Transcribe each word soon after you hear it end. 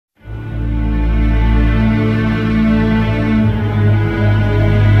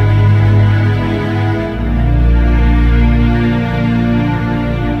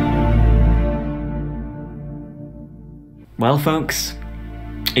Well folks,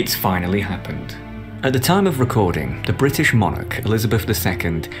 it's finally happened. At the time of recording, the British monarch Elizabeth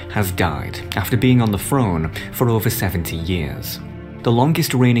II has died after being on the throne for over 70 years. The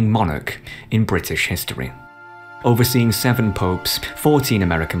longest reigning monarch in British history. Overseeing 7 popes, 14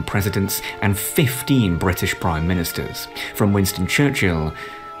 American presidents, and 15 British prime ministers, from Winston Churchill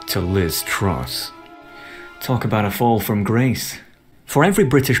to Liz Truss. Talk about a fall from grace. For every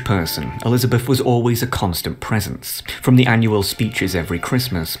British person, Elizabeth was always a constant presence, from the annual speeches every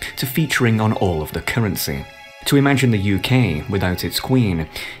Christmas to featuring on all of the currency. To imagine the UK without its Queen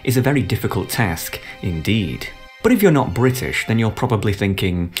is a very difficult task indeed. But if you're not British, then you're probably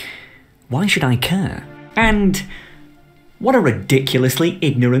thinking, why should I care? And what a ridiculously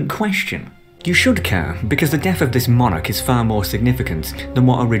ignorant question. You should care, because the death of this monarch is far more significant than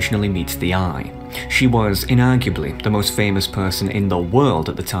what originally meets the eye. She was, inarguably, the most famous person in the world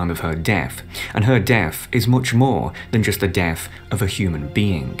at the time of her death, and her death is much more than just the death of a human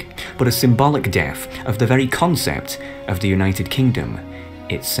being, but a symbolic death of the very concept of the United Kingdom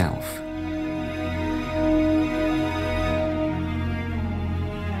itself.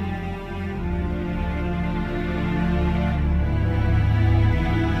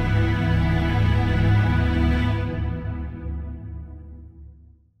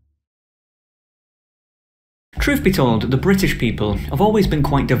 Truth be told, the British people have always been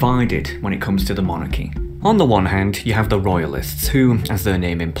quite divided when it comes to the monarchy. On the one hand, you have the royalists who, as their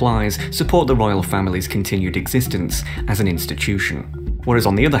name implies, support the royal family's continued existence as an institution. Whereas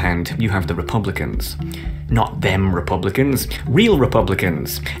on the other hand, you have the Republicans. Not them Republicans, real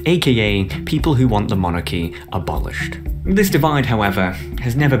Republicans, aka people who want the monarchy abolished. This divide, however,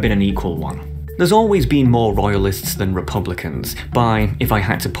 has never been an equal one. There's always been more royalists than Republicans, by, if I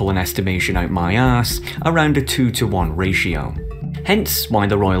had to pull an estimation out my arse, around a 2-to-1 ratio. Hence why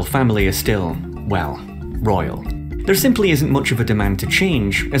the royal family is still, well, royal. There simply isn't much of a demand to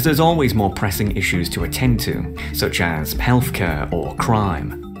change, as there's always more pressing issues to attend to, such as healthcare or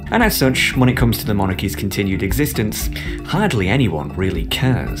crime. And as such, when it comes to the monarchy's continued existence, hardly anyone really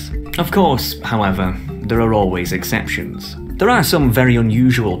cares. Of course, however, there are always exceptions. There are some very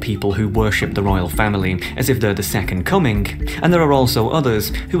unusual people who worship the royal family as if they're the second coming, and there are also others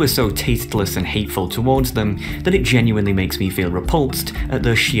who are so tasteless and hateful towards them that it genuinely makes me feel repulsed at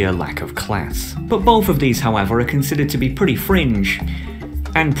their sheer lack of class. But both of these, however, are considered to be pretty fringe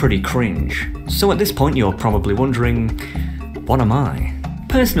and pretty cringe. So at this point you're probably wondering, what am I?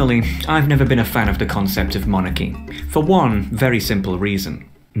 Personally, I've never been a fan of the concept of monarchy, for one very simple reason: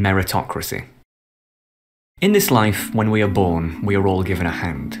 meritocracy. In this life, when we are born, we are all given a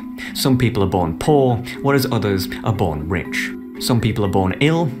hand. Some people are born poor, whereas others are born rich. Some people are born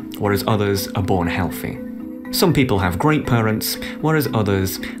ill, whereas others are born healthy. Some people have great parents, whereas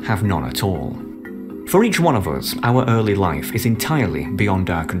others have none at all. For each one of us, our early life is entirely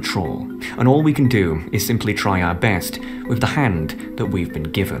beyond our control, and all we can do is simply try our best with the hand that we've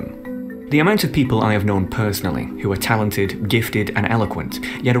been given. The amount of people I have known personally who are talented, gifted, and eloquent,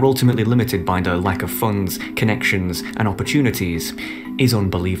 yet are ultimately limited by their lack of funds, connections, and opportunities, is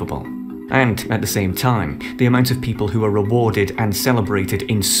unbelievable. And, at the same time, the amount of people who are rewarded and celebrated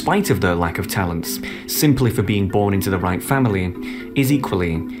in spite of their lack of talents, simply for being born into the right family, is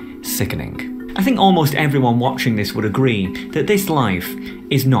equally sickening. I think almost everyone watching this would agree that this life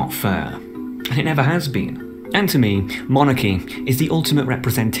is not fair, and it never has been. And to me, monarchy is the ultimate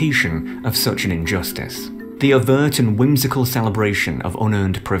representation of such an injustice. The overt and whimsical celebration of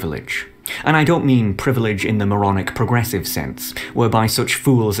unearned privilege. And I don't mean privilege in the moronic progressive sense, whereby such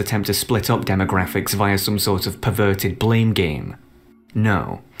fools attempt to split up demographics via some sort of perverted blame game.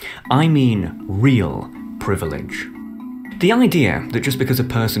 No, I mean real privilege. The idea that just because a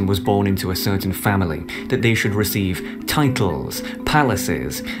person was born into a certain family, that they should receive titles,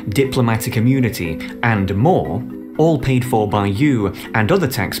 palaces, diplomatic immunity, and more, all paid for by you and other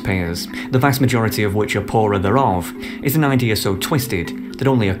taxpayers, the vast majority of which are poorer thereof, is an idea so twisted that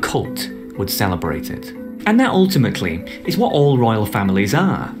only a cult would celebrate it. And that ultimately is what all royal families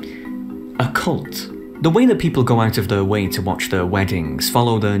are. A cult. The way that people go out of their way to watch their weddings,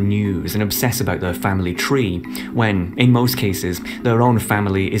 follow their news, and obsess about their family tree, when, in most cases, their own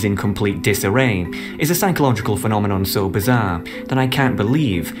family is in complete disarray, is a psychological phenomenon so bizarre that I can't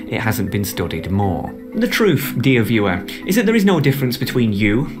believe it hasn't been studied more. The truth, dear viewer, is that there is no difference between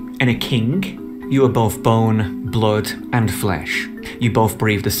you and a king. You are both bone, blood, and flesh. You both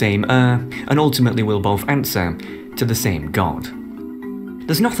breathe the same air, and ultimately will both answer to the same God.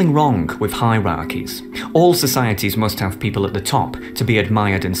 There's nothing wrong with hierarchies. All societies must have people at the top to be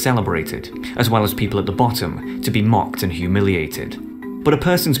admired and celebrated, as well as people at the bottom to be mocked and humiliated. But a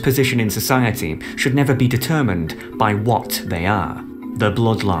person's position in society should never be determined by what they are, their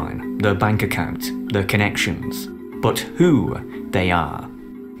bloodline, their bank account, their connections, but who they are,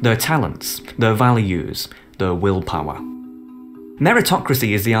 their talents, their values, their willpower.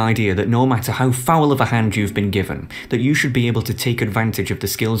 Meritocracy is the idea that no matter how foul of a hand you've been given, that you should be able to take advantage of the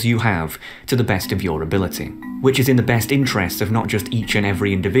skills you have to the best of your ability, which is in the best interests of not just each and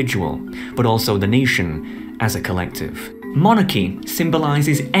every individual, but also the nation as a collective. Monarchy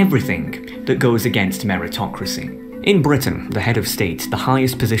symbolises everything that goes against meritocracy. In Britain, the head of state, the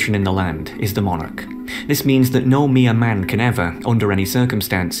highest position in the land, is the monarch. This means that no mere man can ever, under any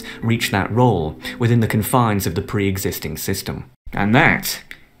circumstance, reach that role within the confines of the pre-existing system. And that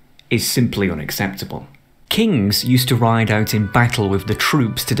is simply unacceptable. Kings used to ride out in battle with the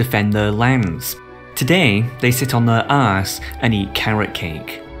troops to defend their lands. Today, they sit on their arse and eat carrot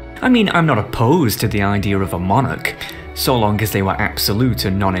cake. I mean, I'm not opposed to the idea of a monarch, so long as they were absolute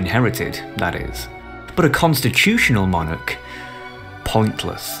and non-inherited, that is. But a constitutional monarch?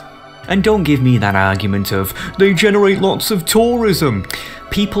 Pointless. And don't give me that argument of, they generate lots of tourism.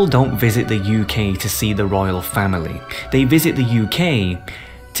 People don't visit the UK to see the royal family. They visit the UK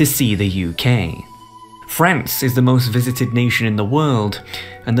to see the UK. France is the most visited nation in the world,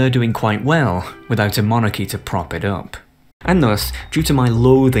 and they're doing quite well without a monarchy to prop it up. And thus, due to my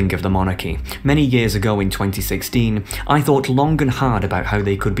loathing of the monarchy, many years ago in 2016, I thought long and hard about how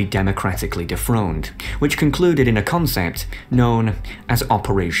they could be democratically dethroned, which concluded in a concept known as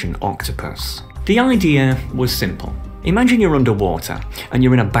Operation Octopus. The idea was simple. Imagine you're underwater, and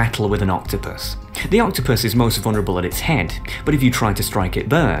you're in a battle with an octopus. The octopus is most vulnerable at its head, but if you try to strike it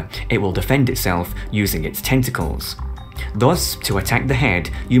there, it will defend itself using its tentacles. Thus, to attack the head,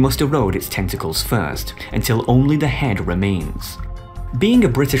 you must erode its tentacles first, until only the head remains. Being a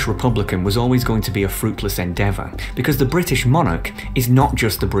British Republican was always going to be a fruitless endeavour, because the British monarch is not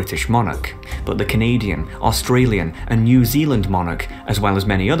just the British monarch, but the Canadian, Australian and New Zealand monarch, as well as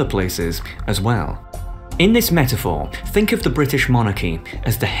many other places as well. In this metaphor, think of the British monarchy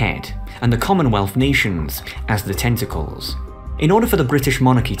as the head, and the Commonwealth nations as the tentacles. In order for the British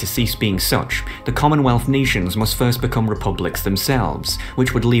monarchy to cease being such, the Commonwealth nations must first become republics themselves,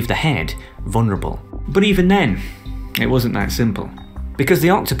 which would leave the head vulnerable. But even then, it wasn't that simple. Because the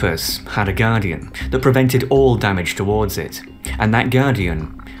octopus had a guardian that prevented all damage towards it, and that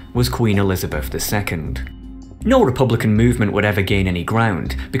guardian was Queen Elizabeth II. No Republican movement would ever gain any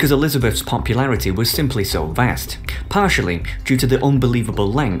ground, because Elizabeth's popularity was simply so vast, partially due to the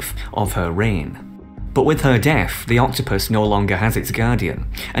unbelievable length of her reign. But with her death, the octopus no longer has its guardian,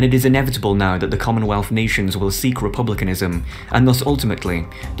 and it is inevitable now that the Commonwealth nations will seek republicanism, and thus ultimately,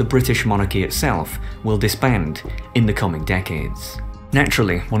 the British monarchy itself will disband in the coming decades.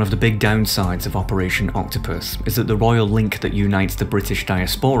 Naturally, one of the big downsides of Operation Octopus is that the royal link that unites the British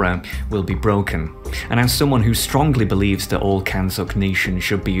diaspora will be broken, and as someone who strongly believes that all Kansuk nations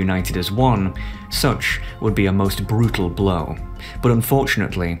should be united as one, such would be a most brutal blow, but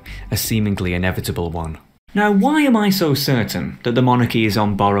unfortunately, a seemingly inevitable one. Now, why am I so certain that the monarchy is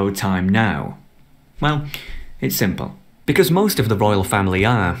on borrowed time now? Well, it's simple. Because most of the royal family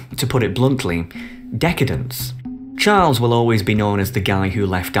are, to put it bluntly, decadents. Charles will always be known as the guy who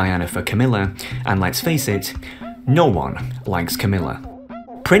left Diana for Camilla, and let's face it, no one likes Camilla.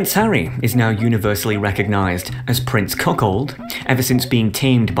 Prince Harry is now universally recognised as Prince Cuckold, ever since being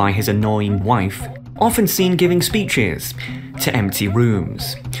tamed by his annoying wife, often seen giving speeches to empty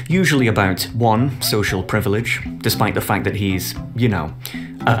rooms, usually about 1. Social privilege, despite the fact that he's, you know,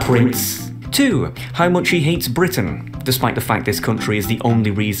 a prince. 2. How much he hates Britain, despite the fact this country is the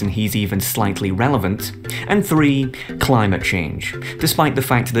only reason he's even slightly relevant. And 3. Climate change, despite the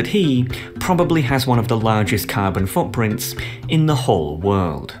fact that he probably has one of the largest carbon footprints in the whole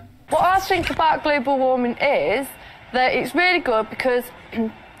world. What I think about global warming is that it's really good because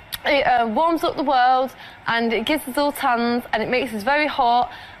it warms up the world and it gives us all tans and it makes us very hot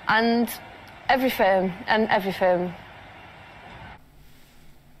and everything.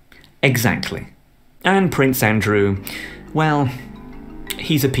 Exactly. And Prince Andrew, well,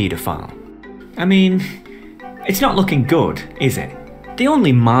 he's a paedophile. I mean, it's not looking good, is it? The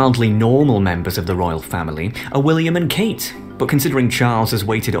only mildly normal members of the royal family are William and Kate, but considering Charles has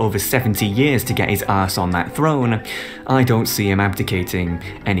waited over 70 years to get his arse on that throne, I don't see him abdicating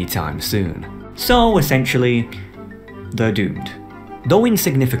anytime soon. So, essentially, they're doomed. Though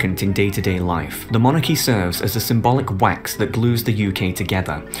insignificant in day-to-day life, the monarchy serves as a symbolic wax that glues the UK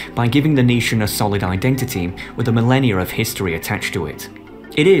together by giving the nation a solid identity with a millennia of history attached to it.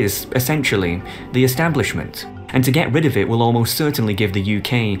 It is, essentially, the establishment. and to get rid of it will almost certainly give the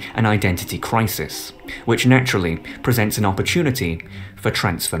UK an identity crisis, which naturally presents an opportunity for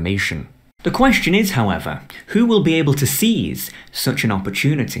transformation. The question is, however, who will be able to seize such an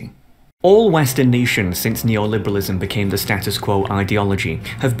opportunity? All Western nations since neoliberalism became the status quo ideology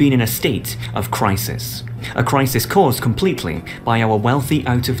have been in a state of crisis. A crisis caused completely by our wealthy,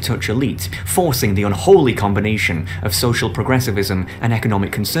 out-of-touch elite forcing the unholy combination of social progressivism and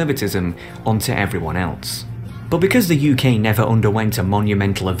economic conservatism onto everyone else. But because the UK never underwent a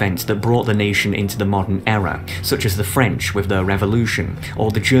monumental event that brought the nation into the modern era, such as the French with their revolution,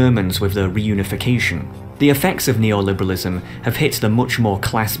 or the Germans with their reunification, the effects of neoliberalism have hit the much more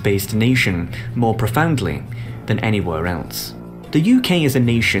class-based nation more profoundly than anywhere else. The UK is a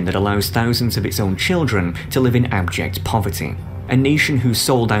nation that allows thousands of its own children to live in abject poverty, a nation who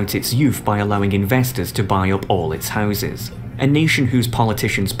sold out its youth by allowing investors to buy up all its houses. A nation whose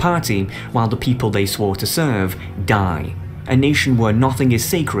politicians party while the people they swore to serve die. A nation where nothing is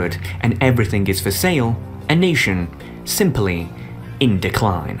sacred and everything is for sale. A nation simply in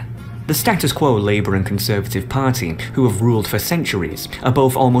decline. The status quo Labour and Conservative Party, who have ruled for centuries, are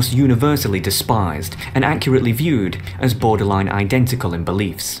both almost universally despised and accurately viewed as borderline identical in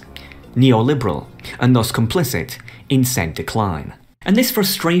beliefs. Neoliberal, and thus complicit in said decline. And this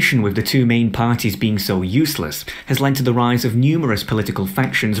frustration with the two main parties being so useless has led to the rise of numerous political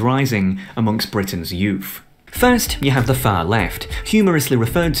factions rising amongst Britain's youth. First, you have the far left, humorously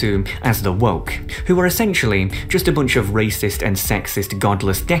referred to as the woke, who are essentially just a bunch of racist and sexist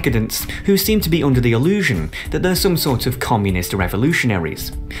godless decadents who seem to be under the illusion that they're some sort of communist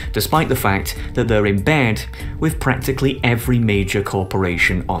revolutionaries, despite the fact that they're in bed with practically every major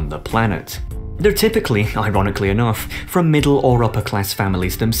corporation on the planet. They're typically, ironically enough, from middle or upper class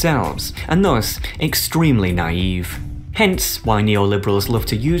families themselves, and thus extremely naive. Hence why neoliberals love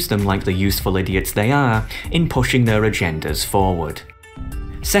to use them like the useful idiots they are in pushing their agendas forward.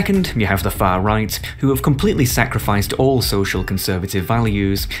 Second, you have the far right, who have completely sacrificed all social conservative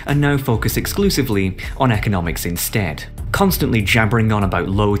values and now focus exclusively on economics instead, constantly jabbering on about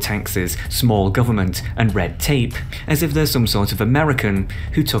low taxes, small government, and red tape, as if they're some sort of American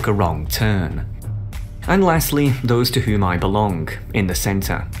who took a wrong turn. And lastly, those to whom I belong, in the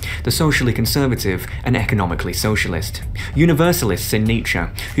centre, the socially conservative and economically socialist, universalists in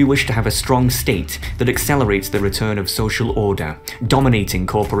nature who wish to have a strong state that accelerates the return of social order, dominating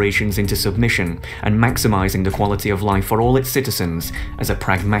corporations into submission and maximising the quality of life for all its citizens as a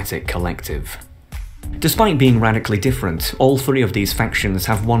pragmatic collective. Despite being radically different, all three of these factions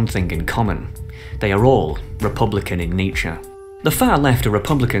have one thing in common. They are all Republican in nature. The far left are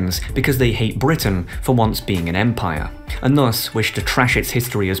Republicans because they hate Britain for once being an empire, and thus wish to trash its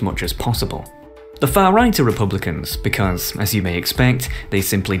history as much as possible. The far right are Republicans because, as you may expect, they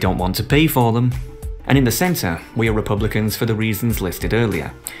simply don't want to pay for them. And in the centre, we are Republicans for the reasons listed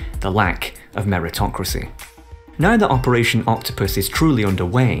earlier, the lack of meritocracy. Now that Operation Octopus is truly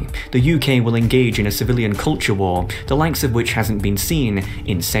underway, the UK will engage in a civilian culture war the likes of which hasn't been seen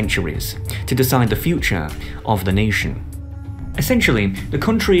in centuries, to decide the future of the nation. Essentially, the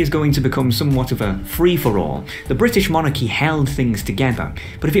country is going to become somewhat of a free-for-all. The British monarchy held things together,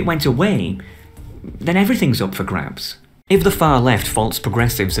 but if it went away, then everything's up for grabs. If the far left false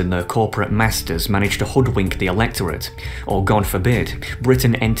progressives and their corporate masters manage to hoodwink the electorate, or God forbid,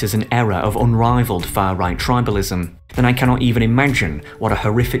 Britain enters an era of unrivaled far-right tribalism, then I cannot even imagine what a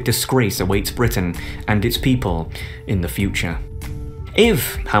horrific disgrace awaits Britain and its people in the future.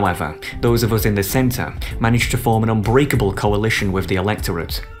 If, however, those of us in the centre manage to form an unbreakable coalition with the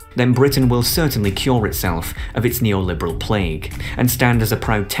electorate, then Britain will certainly cure itself of its neoliberal plague, and stand as a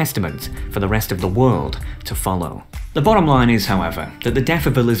proud testament for the rest of the world to follow. The bottom line is, however, that the death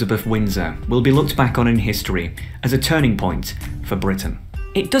of Elizabeth Windsor will be looked back on in history as a turning point for Britain.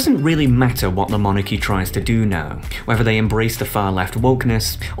 It doesn't really matter what the monarchy tries to do now, whether they embrace the far-left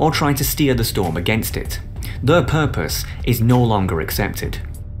wokeness or try to steer the storm against it. Their purpose is no longer accepted,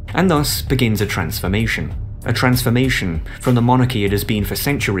 and thus begins a transformation. A transformation from the monarchy it has been for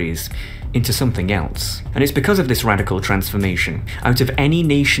centuries into something else. And it's because of this radical transformation, out of any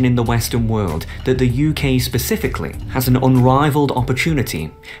nation in the Western world, that the UK specifically has an unrivaled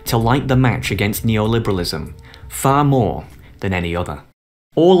opportunity to light the match against neoliberalism, far more than any other.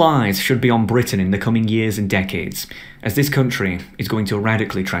 All eyes should be on Britain in the coming years and decades, as this country is going to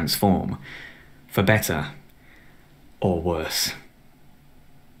radically transform, for better or worse.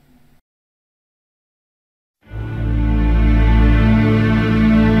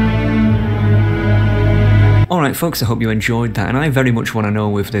 Alright, Right folks, I hope you enjoyed that, and I very much want to know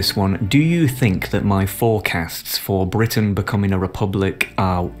with this one, do you think that my forecasts for Britain becoming a republic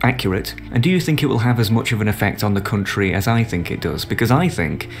are accurate? And do you think it will have as much of an effect on the country as I think it does? Because I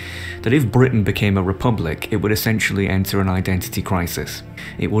think that if Britain became a republic, it would essentially enter an identity crisis.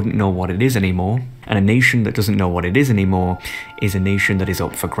 It wouldn't know what it is anymore, and a nation that doesn't know what it is anymore is a nation that is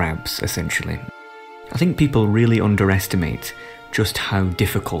up for grabs, essentially. I think people really underestimate just how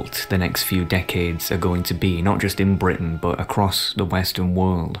difficult the next few decades are going to be, not just in Britain, but across the Western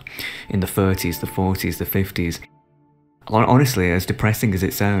world, in the 30s, the 40s, the 50s. Honestly, as depressing as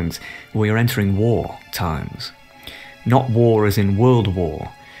it sounds, we are entering war times. Not war as in World War,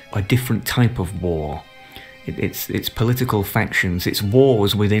 a different type of war. It's political factions, it's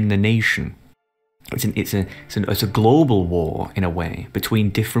wars within the nation. It's a global war, in a way, between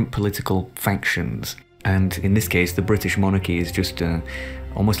different political factions. And in this case, the British monarchy is just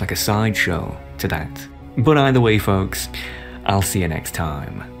almost like a sideshow to that. But either way, folks, I'll see you next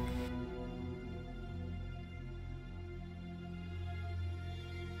time.